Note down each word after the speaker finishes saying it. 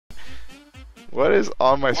What is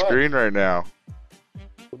on my What? screen right now?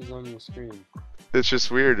 What is on your screen? It's just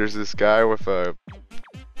weird. There's this guy with a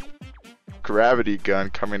gravity gun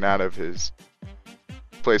coming out of his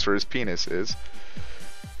place where his penis is.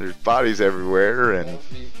 There's bodies everywhere, and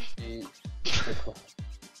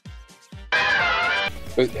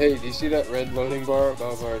But hey, do you see that red loading bar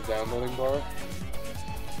above our downloading bar?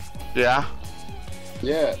 yeah.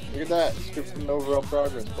 Yeah, look at that. It's good for the overall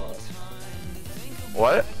progress bar.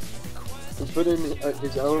 What? He put in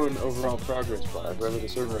his own overall progress bar, wherever the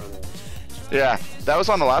server owner is. Yeah, that was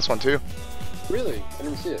on the last one too. Really? I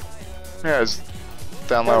didn't see it. Yeah, it's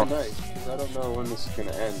down low. Kinda nice, because I don't know when this is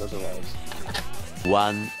gonna end otherwise.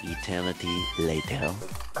 One eternity later.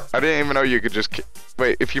 I didn't even know you could just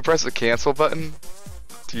wait. If you press the cancel button,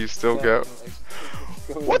 do you still go?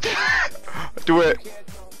 What? Do it.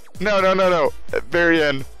 No. At very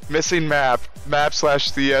end, missing map.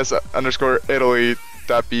 Map/cs underscore Italy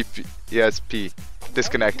dot bpsp.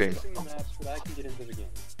 Disconnecting.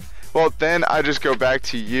 Well, then I just go back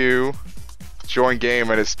to you, join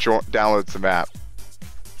game, and it downloads the map.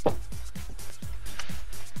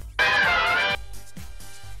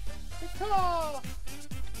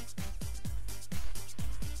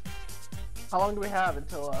 How long do we have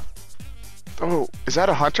until Oh, is that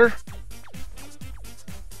a hunter?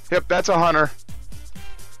 Yep, that's a hunter.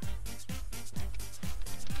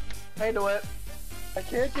 Hey, do it. I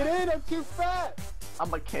can't get in, I'm too fat!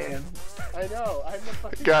 I'm a can. I know, I'm the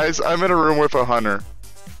fucking... Guys, I'm in a room with a hunter.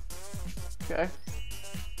 Okay.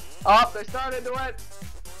 Oh, they started to it!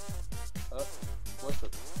 What's the...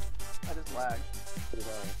 I just lagged.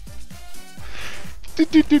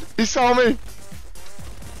 Dude, he saw me!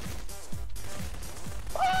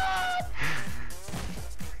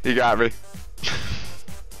 He got me.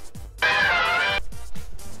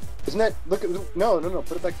 Isn't that... Look at... No,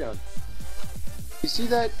 put it back down. You see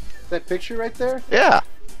that picture right there? Yeah.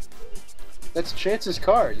 That's Chance's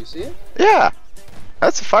car, you see it? Yeah.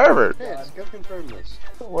 That's a Firebird. Chance, go confirm this.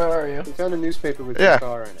 Where are you? We found a newspaper with Yeah. your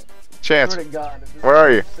car in it. Chance, Swear to God, if this where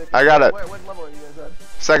are you? is sick- I got it. What level are you guys at?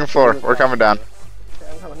 Second floor. We're coming down.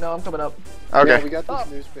 Okay, I'm coming. No, I'm coming up. Yeah, Okay. we got this Oh,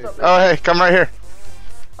 newspaper. stop. Oh, hey, come right here.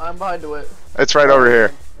 I'm behind to it. It's right over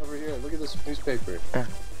here. Over here, look at this newspaper. Yeah.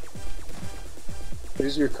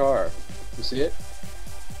 Here's your car. You see it?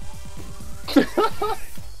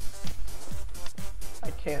 I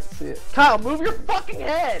can't see it. Kyle, move your fucking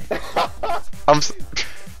head! I'm.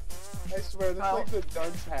 I swear, that's like the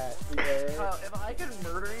dunce hat. The air. Kyle, if I could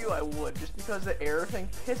murder you, I would. Just because the air thing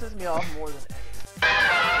pisses me off more than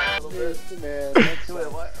anything. Yes, man. That's Do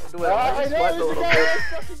it, what? Do it. I I just know, sweat a there's a little guy bit. right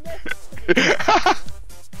fucking next to me.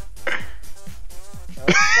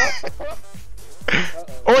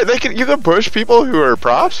 Oh wait, you can push people who are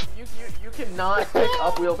props. You cannot pick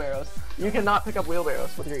up wheelbarrows. You cannot pick up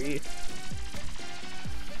wheelbarrows with your E.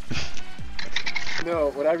 No,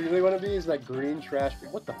 what I really want to be is that green trash.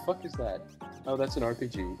 What the fuck is that? Oh, that's an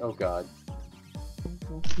RPG. Oh god.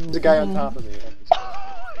 There's a guy on top of me.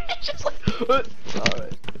 It's just like,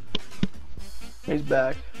 alright. He's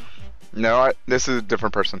back. No, this is a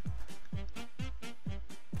different person.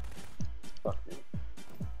 Fuck me.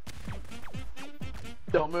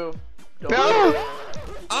 Don't move. Don't No! move.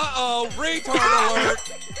 Uh-oh, retard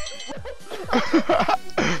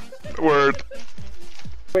alert! Word.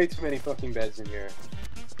 Way too many fucking beds in here.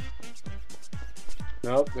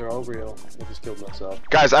 Nope, they're all real. I just killed myself.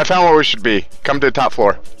 Guys, I found where we should be. Come to the top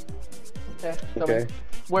floor. Okay. tell Okay. me.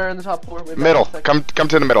 Where in the top floor? Wait, Middle. back a second. Come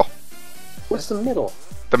to the middle. What's the middle?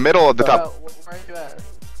 The middle of the top. Where are you at?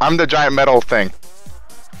 I'm the giant metal thing.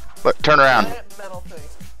 Look, turn around. Giant metal thing.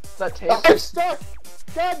 Is that tape? I'm stuck!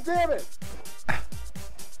 God damn it!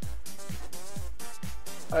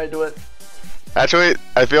 Alright, do it. Actually,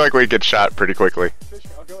 I feel like we get shot pretty quickly. Fisher,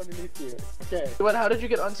 I'll go underneath you. Okay. Do it. How did you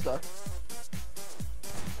get unstuck?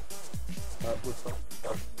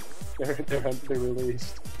 They're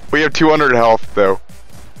released. We have 200 health though.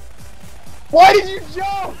 Why did you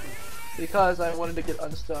jump? Because I wanted to get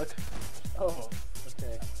unstuck. Oh,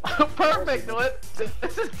 okay. Perfect, do it.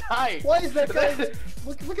 This is tight. Why is that guy?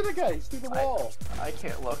 Look at that guy. He's through the wall. I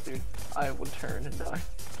can't look, dude. I would turn and die.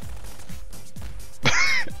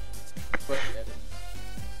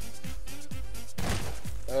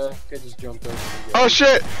 I just jumped over. Oh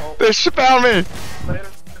shit! They found me! Later,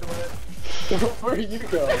 do it. Where are you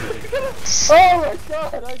going? Oh my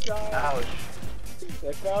god, I died. Ouch.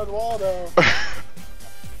 I found Waldo.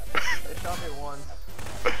 They shot me once.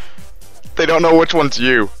 They don't know which one's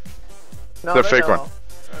you. No, The they fake know.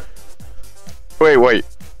 one. Wait.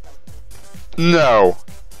 No.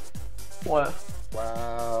 What?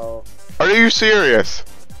 Wow. Are you serious?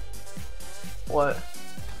 What?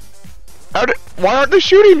 Why aren't they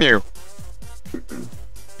shooting you? They're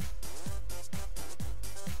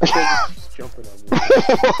just jumping on you.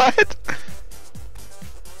 What?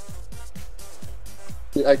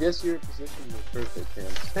 Yeah, I guess your position was perfect, man.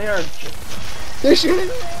 They are. They're shooting!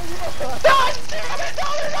 God damn it!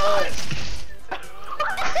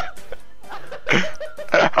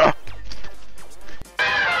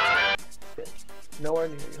 No, nowhere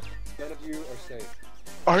near you. None of you are safe.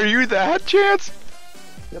 Are you that, Chance?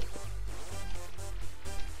 Yep.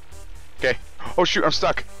 Okay. Oh shoot, I'm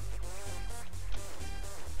stuck.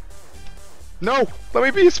 No! Let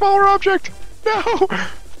me be a smaller object! No!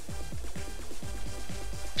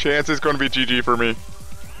 Chance is gonna be GG for me.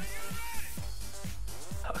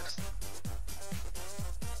 Alright.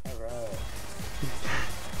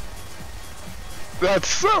 That's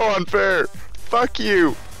so unfair! Fuck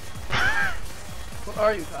you! What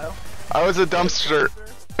are you, Kyle? I was a dumpster,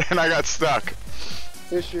 and I got stuck.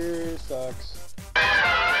 Fisher sucks.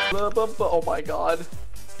 Oh my god.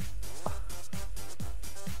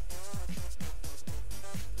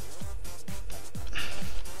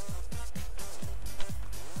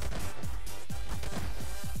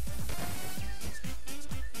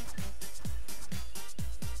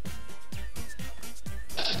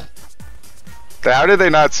 How did they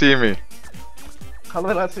not see me? How did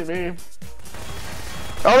they not see me?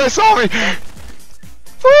 Oh, they saw me!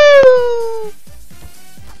 Woo!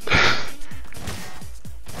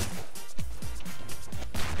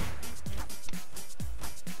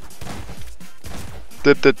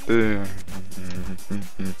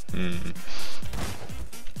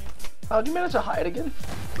 How'd you manage to hide again?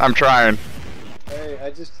 I'm trying. Hey, I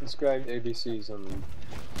just inscribed ABCs on the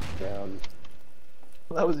ground.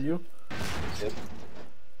 That was you. Yep.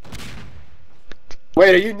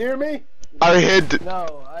 Wait, are you near me? I hid.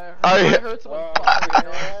 No, I heard someone pop.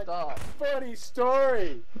 man. Stop. Funny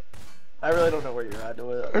story! I really don't know where you're at. I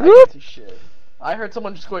Whoop. can't see shit. I heard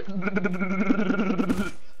someone just going.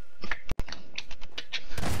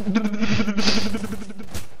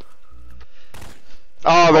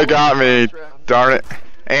 Oh, they got me. Darn it.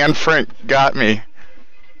 And Frank got me.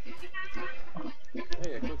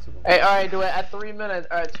 Hey, I killed someone. Hey, alright, do it at 3 minutes.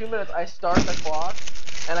 Alright, 2 minutes. I start the clock,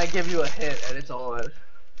 and I give you a hit, and it's on.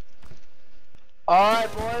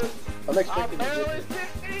 Alright, boys. I'm expecting you to barely get this.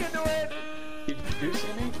 see you do it. Did you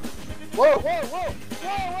see me? Whoa, whoa, whoa!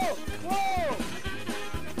 Whoa, whoa, whoa!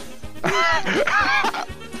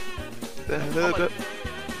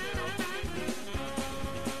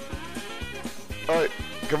 Alright,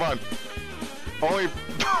 come on. Only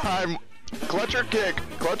time. Clutch or kick.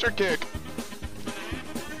 Clutch or kick.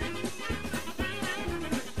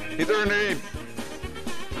 Either or need.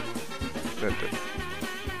 There's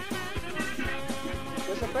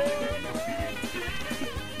a bear in the way!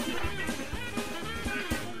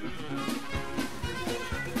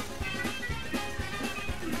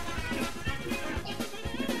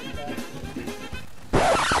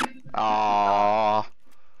 Aww.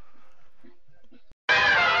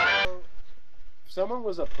 If someone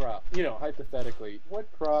was a prop, you know, hypothetically,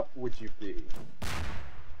 what prop would you be?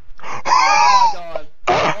 Oh my god.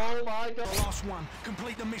 Oh my god. Last one.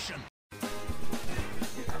 Complete the mission.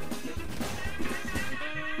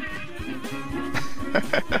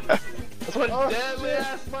 That's one Oh, deadly shit.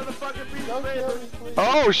 ass motherfucker piece Don't of kill paper. me, please.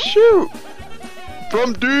 Oh shoot!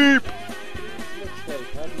 From deep! Mistake.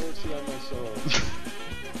 Have mercy on my soul.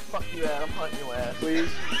 Fuck you, Ad. I'm hunting your ass.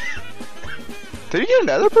 Please. Did you get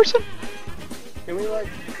another person? Can we, like,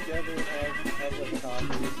 get together and have like, coffee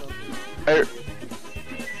or something? Hey.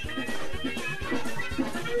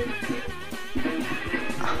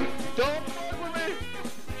 Don't fuck with me!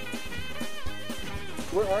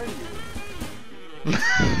 Where are you?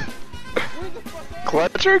 Where the fuck are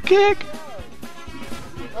Clutch or kick? you?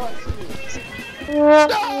 Oh, I see you.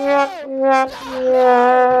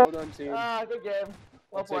 Hold on, team. Ah, good game. I'll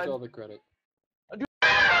Well take all played. the credit.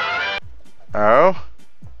 Oh?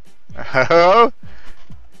 Oh?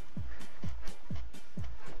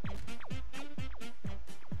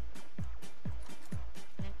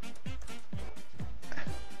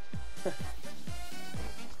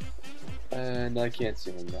 And I can't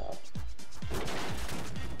see him now.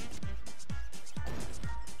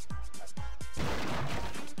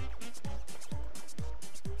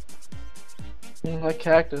 That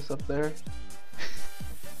cactus up there.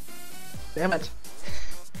 Damn it.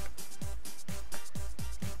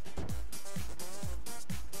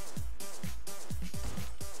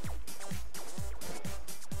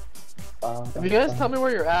 If you guys tell me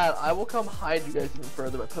where you're at, I will come hide you guys even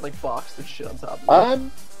further by putting like boxes and shit on top of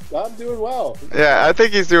you. I'm doing well. Yeah, I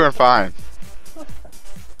think he's doing fine.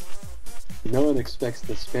 No one expects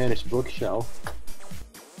the Spanish bookshelf.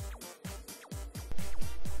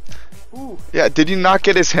 Ooh, Yeah, did you not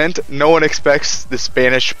get his hint? No one expects the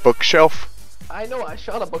Spanish bookshelf. I know. I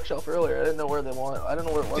shot a bookshelf earlier. I didn't know where they want. I didn't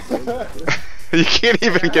know where it was. You can't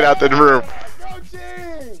even get out the room. Go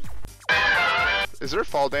team! Is there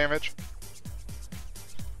fall damage?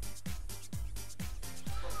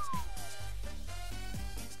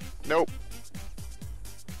 Nope.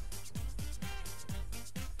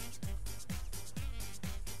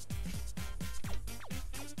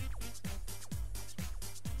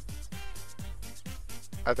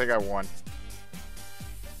 I think I won.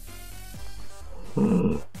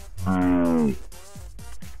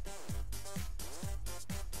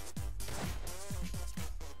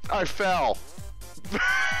 I fell.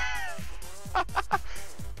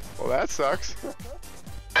 Well, that sucks.